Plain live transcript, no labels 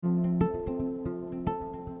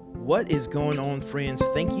What is going on, friends?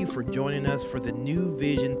 Thank you for joining us for the New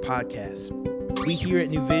Vision podcast. We here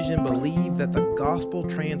at New Vision believe that the gospel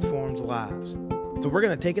transforms lives. So we're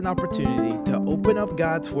going to take an opportunity to open up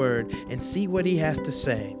God's word and see what he has to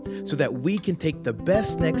say so that we can take the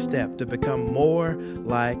best next step to become more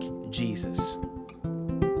like Jesus.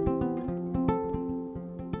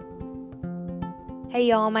 Hey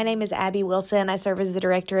y'all, my name is Abby Wilson. I serve as the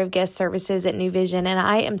Director of Guest Services at New Vision, and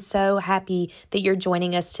I am so happy that you're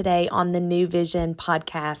joining us today on the New Vision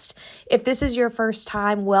podcast. If this is your first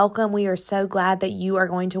time, welcome. We are so glad that you are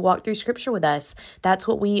going to walk through Scripture with us. That's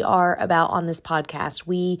what we are about on this podcast.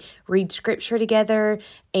 We read Scripture together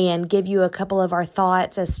and give you a couple of our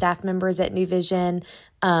thoughts as staff members at New Vision.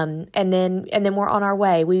 And then we're on our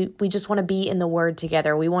way. We just want to be in the Word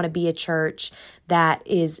together. We want to be a church that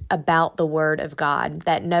is about the Word of God,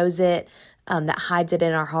 that knows it, that hides it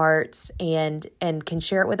in our hearts and can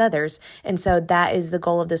share it with others. And so that is the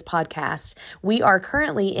goal of this podcast. We are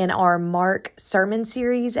currently in our Mark sermon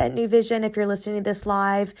series at New Vision, if you're listening to this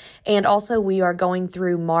live. And also we are going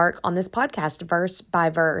through Mark on this podcast, verse by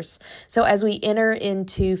verse. So as we enter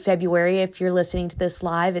into February, if you're listening to this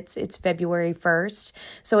live, it's February 1st.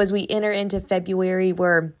 So as we enter into February,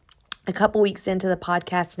 we're a couple weeks into the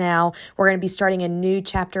podcast now. We're going to be starting a new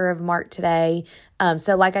chapter of Mark today.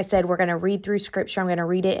 So like I said, we're going to read through Scripture. I'm going to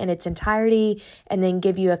read it in its entirety and then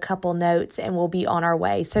give you a couple notes and we'll be on our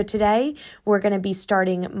way. So today we're going to be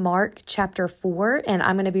starting Mark chapter 4 and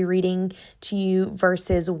I'm going to be reading to you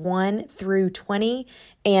verses 1 through 20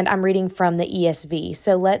 and I'm reading from the ESV.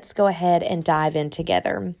 So let's go ahead and dive in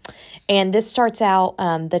together. And this starts out,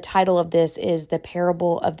 the title of this is The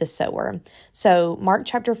Parable of the Sower. So Mark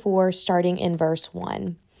chapter 4 starting in verse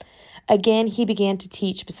 1. Again, he began to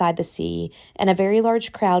teach beside the sea, and a very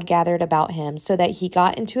large crowd gathered about him, so that he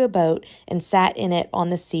got into a boat and sat in it on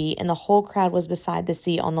the sea, and the whole crowd was beside the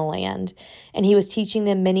sea on the land. And he was teaching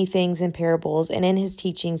them many things in parables, and in his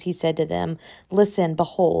teachings he said to them, Listen,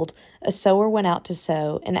 behold, a sower went out to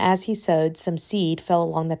sow, and as he sowed, some seed fell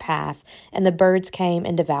along the path, and the birds came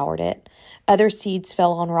and devoured it. Other seeds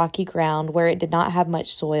fell on rocky ground where it did not have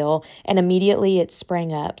much soil, and immediately it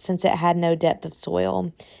sprang up, since it had no depth of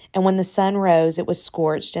soil. And when the sun rose, it was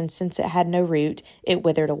scorched, and since it had no root, it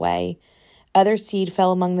withered away. Other seed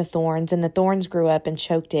fell among the thorns, and the thorns grew up and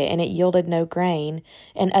choked it, and it yielded no grain.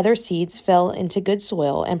 And other seeds fell into good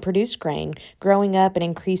soil and produced grain, growing up and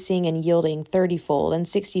increasing and yielding 30-fold and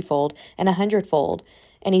 60-fold and 100-fold.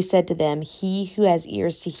 And he said to them, He who has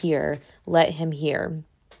ears to hear, let him hear.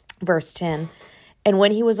 Verse 10. And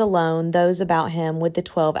when he was alone, those about him with the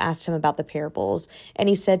 12 asked him about the parables. And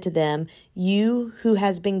he said to them, You who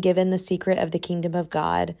has been given the secret of the kingdom of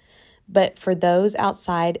God, but for those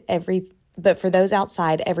outside everything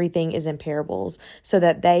is in parables, so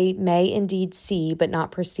that they may indeed see but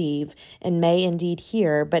not perceive, and may indeed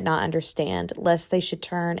hear but not understand, lest they should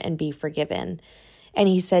turn and be forgiven. And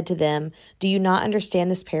he said to them, Do you not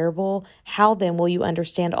understand this parable? How then will you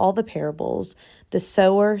understand all the parables? The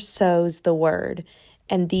sower sows the word,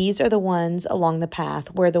 and these are the ones along the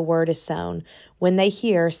path where the word is sown. When they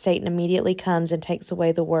hear, Satan immediately comes and takes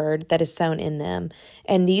away the word that is sown in them.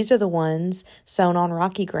 And these are the ones sown on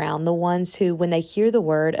rocky ground, the ones who, when they hear the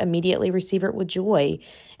word, immediately receive it with joy,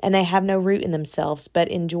 and they have no root in themselves, but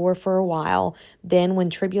endure for a while. Then when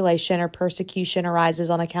tribulation or persecution arises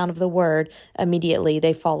on account of the word, immediately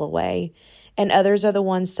they fall away. And others are the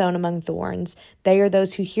ones sown among thorns. They are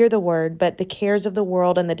those who hear the word, but the cares of the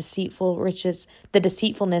world and the deceitfulness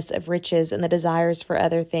of riches and the desires for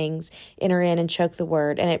other things enter in and choke the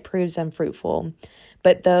word, and it proves unfruitful.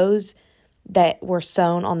 But those that were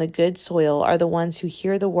sown on the good soil are the ones who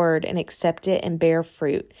hear the word and accept it and bear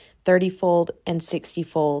fruit, 30-fold and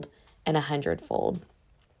 60-fold and 100-fold.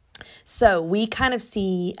 So we kind of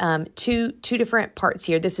see two different parts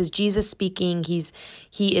here. This is Jesus speaking.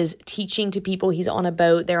 He is teaching to people. He's on a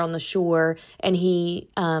boat. They're on the shore, and he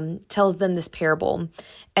tells them this parable.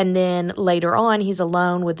 And then later on, he's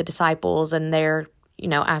alone with the disciples, and they're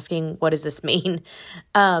asking, what does this mean?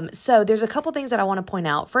 So there's a couple things that I want to point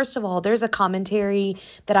out. First of all, there's a commentary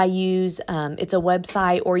that I use. It's a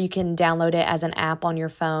website, or you can download it as an app on your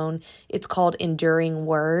phone. It's called Enduring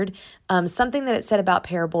Word. Something that it said about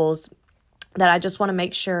parables that I just want to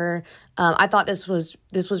make sure, I thought this was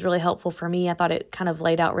really helpful for me. I thought it kind of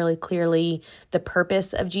laid out really clearly the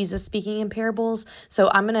purpose of Jesus speaking in parables. So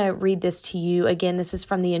I'm going to read this to you. Again, this is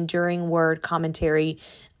from the Enduring Word commentary.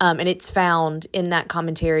 And it's found in that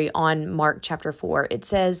commentary on Mark chapter 4. It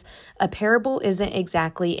says, a parable isn't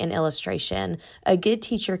exactly an illustration. A good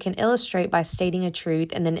teacher can illustrate by stating a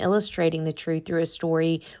truth and then illustrating the truth through a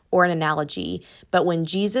story or an analogy. But when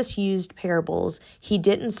Jesus used parables, he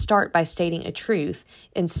didn't start by stating a truth.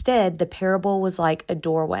 Instead, the parable was like a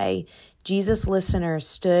doorway. Jesus' listeners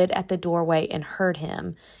stood at the doorway and heard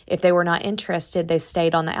him. If they were not interested, they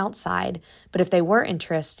stayed on the outside. But if they were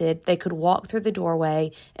interested, they could walk through the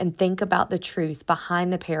doorway and think about the truth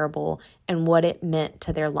behind the parable and what it meant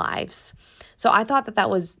to their lives. So I thought that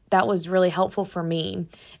was really helpful for me.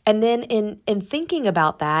 And then in thinking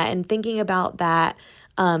about that and thinking about that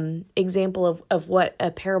example of what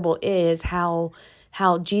a parable is, how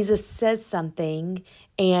Jesus says something,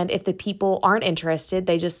 and if the people aren't interested,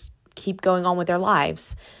 they just keep going on with their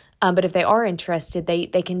lives. But if they are interested, they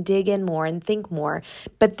can dig in more and think more.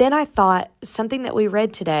 But then I thought something that we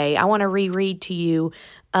read today, I want to reread to you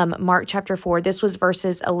Mark chapter 4. This was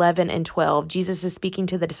verses 11 and 12. Jesus is speaking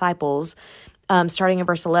to the disciples. Starting in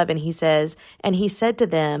verse 11, he says, and he said to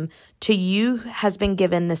them, to you has been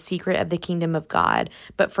given the secret of the kingdom of God,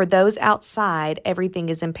 but for those outside, everything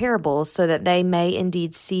is in parables, so that they may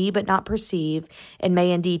indeed see but not perceive, and may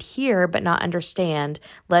indeed hear but not understand,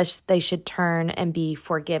 lest they should turn and be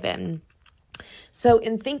forgiven. So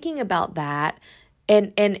in thinking about that,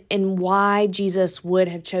 and why Jesus would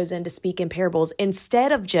have chosen to speak in parables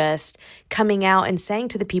instead of just coming out and saying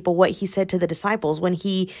to the people what he said to the disciples when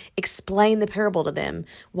he explained the parable to them.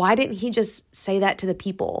 Why didn't he just say that to the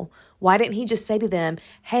people? Why didn't he just say to them,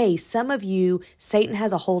 hey, some of you Satan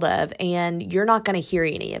has a hold of, and you're not going to hear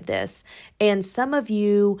any of this. And some of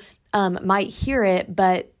you might hear it,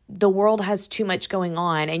 but the world has too much going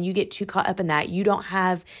on and you get too caught up in that. You don't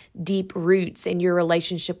have deep roots in your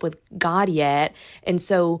relationship with God yet. And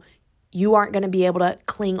so you aren't going to be able to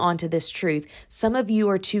cling on to this truth. Some of you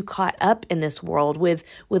are too caught up in this world with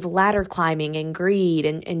ladder climbing and greed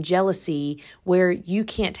and jealousy, where you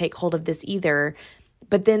can't take hold of this either.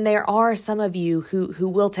 But then there are some of you who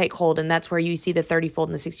will take hold, and that's where you see the 30-fold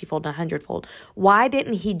and the 60-fold and 100-fold. Why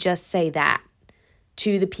didn't he just say that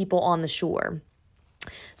to the people on the shore?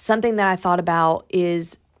 Something that I thought about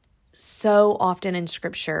is so often in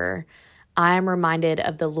Scripture, I am reminded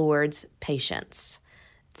of the Lord's patience.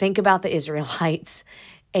 Think about the Israelites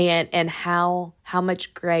and how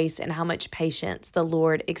much grace and how much patience the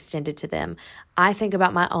Lord extended to them. I think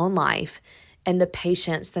about my own life and the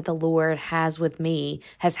patience that the Lord has with me,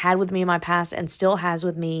 has had with me in my past, and still has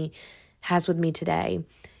with me today.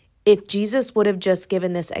 If Jesus would have just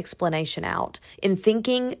given this explanation out, in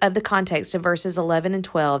thinking of the context of verses 11 and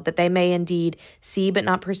 12, that they may indeed see but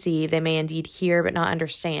not perceive, they may indeed hear but not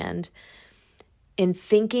understand, in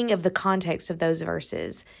thinking of the context of those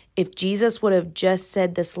verses, if Jesus would have just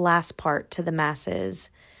said this last part to the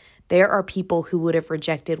masses, there are people who would have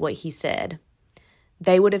rejected what he said.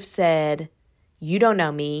 They would have said, you don't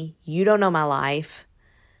know me, you don't know my life,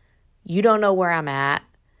 you don't know where I'm at.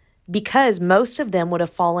 Because most of them would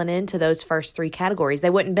have fallen into those first three categories. They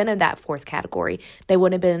wouldn't have been in that fourth category. They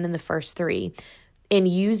wouldn't have been in the first three. In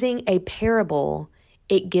using a parable,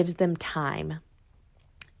 it gives them time.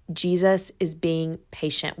 Jesus is being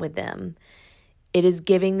patient with them. It is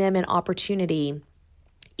giving them an opportunity,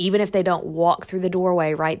 even if they don't walk through the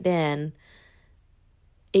doorway right then,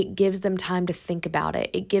 it gives them time to think about it.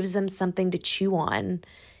 It gives them something to chew on.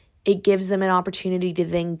 It gives them an opportunity to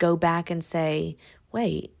then go back and say,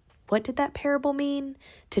 wait, what did that parable mean?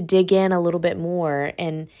 To dig in a little bit more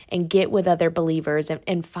and get with other believers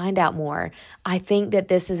and find out more. I think that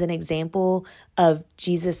this is an example of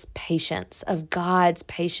Jesus' patience, of God's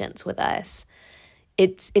patience with us.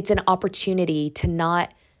 It's an opportunity to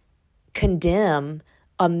not condemn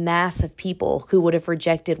a mass of people who would have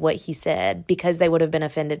rejected what he said because they would have been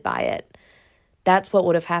offended by it. That's what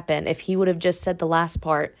would have happened. If he would have just said the last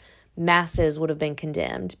part, masses would have been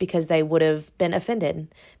condemned because they would have been offended,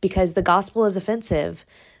 because the gospel is offensive.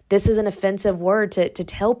 This is an offensive word to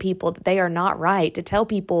tell people that they are not right, to tell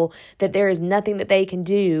people that there is nothing that they can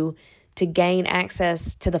do to gain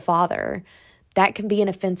access to the Father. That can be an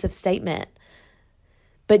offensive statement.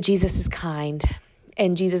 But Jesus is kind,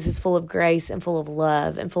 and Jesus is full of grace and full of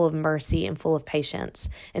love and full of mercy and full of patience.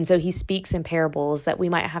 And so he speaks in parables that we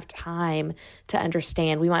might have time to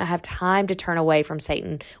understand. We might have time to turn away from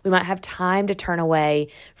Satan. We might have time to turn away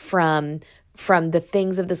from the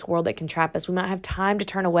things of this world that can trap us. We might have time to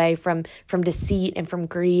turn away from deceit and from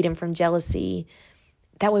greed and from jealousy.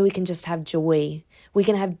 That way we can just have joy. We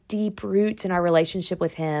can have deep roots in our relationship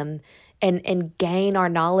with him and gain our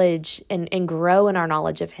knowledge and grow in our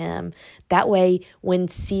knowledge of him. That way, when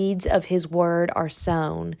seeds of his word are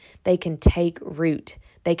sown, they can take root.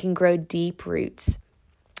 They can grow deep roots.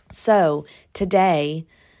 So today,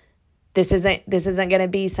 this isn't going to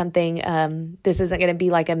be something, this isn't going to be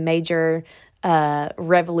like a major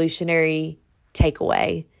revolutionary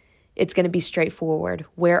takeaway. It's going to be straightforward.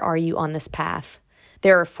 Where are you on this path?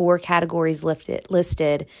 There are 4 categories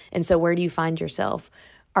listed. And so where do you find yourself?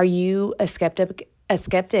 Are you a skeptic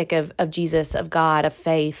of Jesus, of God, of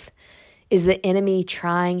faith? Is the enemy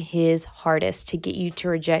trying his hardest to get you to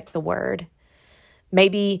reject the word?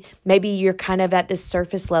 Maybe you're kind of at this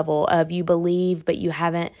surface level of you believe, but you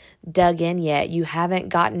haven't dug in yet. You haven't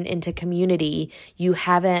gotten into community. You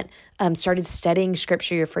haven't started studying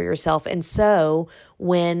scripture for yourself. And so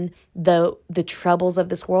when the troubles of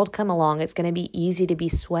this world come along, it's going to be easy to be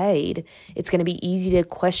swayed. It's going to be easy to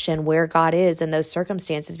question where God is in those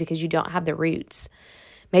circumstances because you don't have the roots.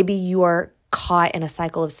 Maybe you are caught in a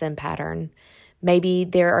cycle of sin pattern. Maybe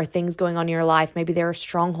there are things going on in your life. Maybe there are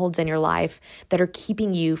strongholds in your life that are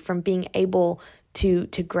keeping you from being able to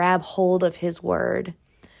grab hold of his word.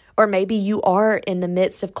 Or maybe you are in the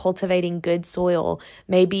midst of cultivating good soil.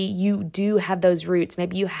 Maybe you do have those roots.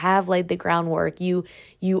 Maybe you have laid the groundwork. You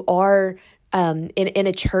are in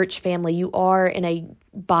a church family. You are in a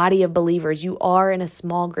body of believers. You are in a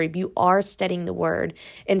small group. You are studying the word.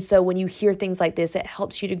 And so when you hear things like this, it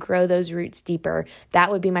helps you to grow those roots deeper.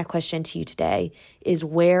 That would be my question to you today, is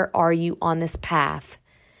where are you on this path?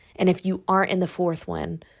 And if you aren't in the 4th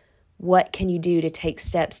one, what can you do to take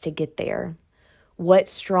steps to get there? What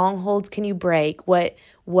strongholds can you break? What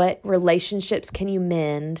relationships can you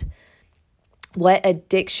mend? What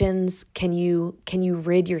addictions can you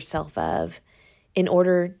rid yourself of in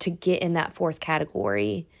order to get in that 4th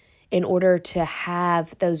category, in order to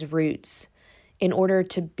have those roots, in order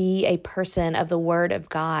to be a person of the Word of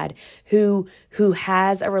God who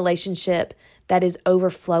has a relationship that is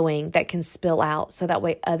overflowing, that can spill out so that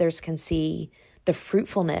way others can see the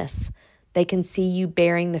fruitfulness. They can see you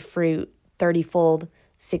bearing the fruit 30-fold,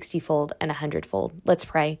 60-fold, and 100-fold. Let's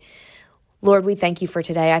pray. Lord, we thank you for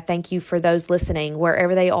today. I thank you for those listening,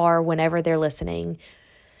 wherever they are, whenever they're listening.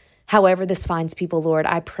 However this finds people, Lord,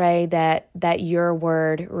 I pray that your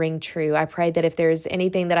word ring true. I pray that if there's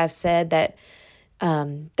anything that I've said that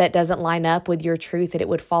doesn't line up with your truth, that it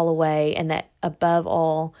would fall away, and that above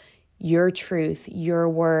all, your truth, your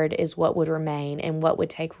word is what would remain and what would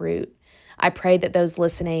take root. I pray that those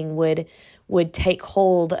listening would take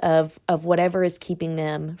hold of whatever is keeping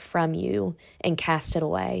them from you and cast it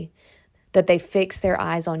away. That they fix their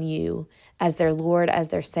eyes on you as their Lord, as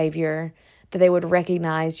their Savior, that they would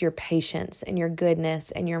recognize your patience and your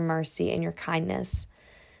goodness and your mercy and your kindness.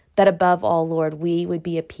 That above all, Lord, we would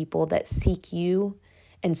be a people that seek you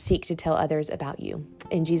and seek to tell others about you.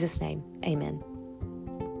 In Jesus' name, amen.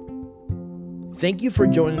 Thank you for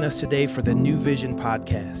joining us today for the New Vision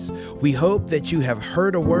podcast. We hope that you have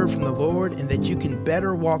heard a word from the Lord and that you can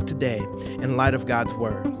better walk today in light of God's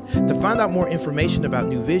word. To find out more information about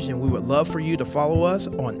New Vision, we would love for you to follow us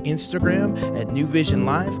on Instagram at New Vision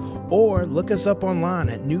Life or look us up online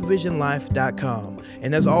at newvisionlife.com.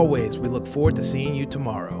 And as always, we look forward to seeing you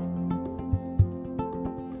tomorrow.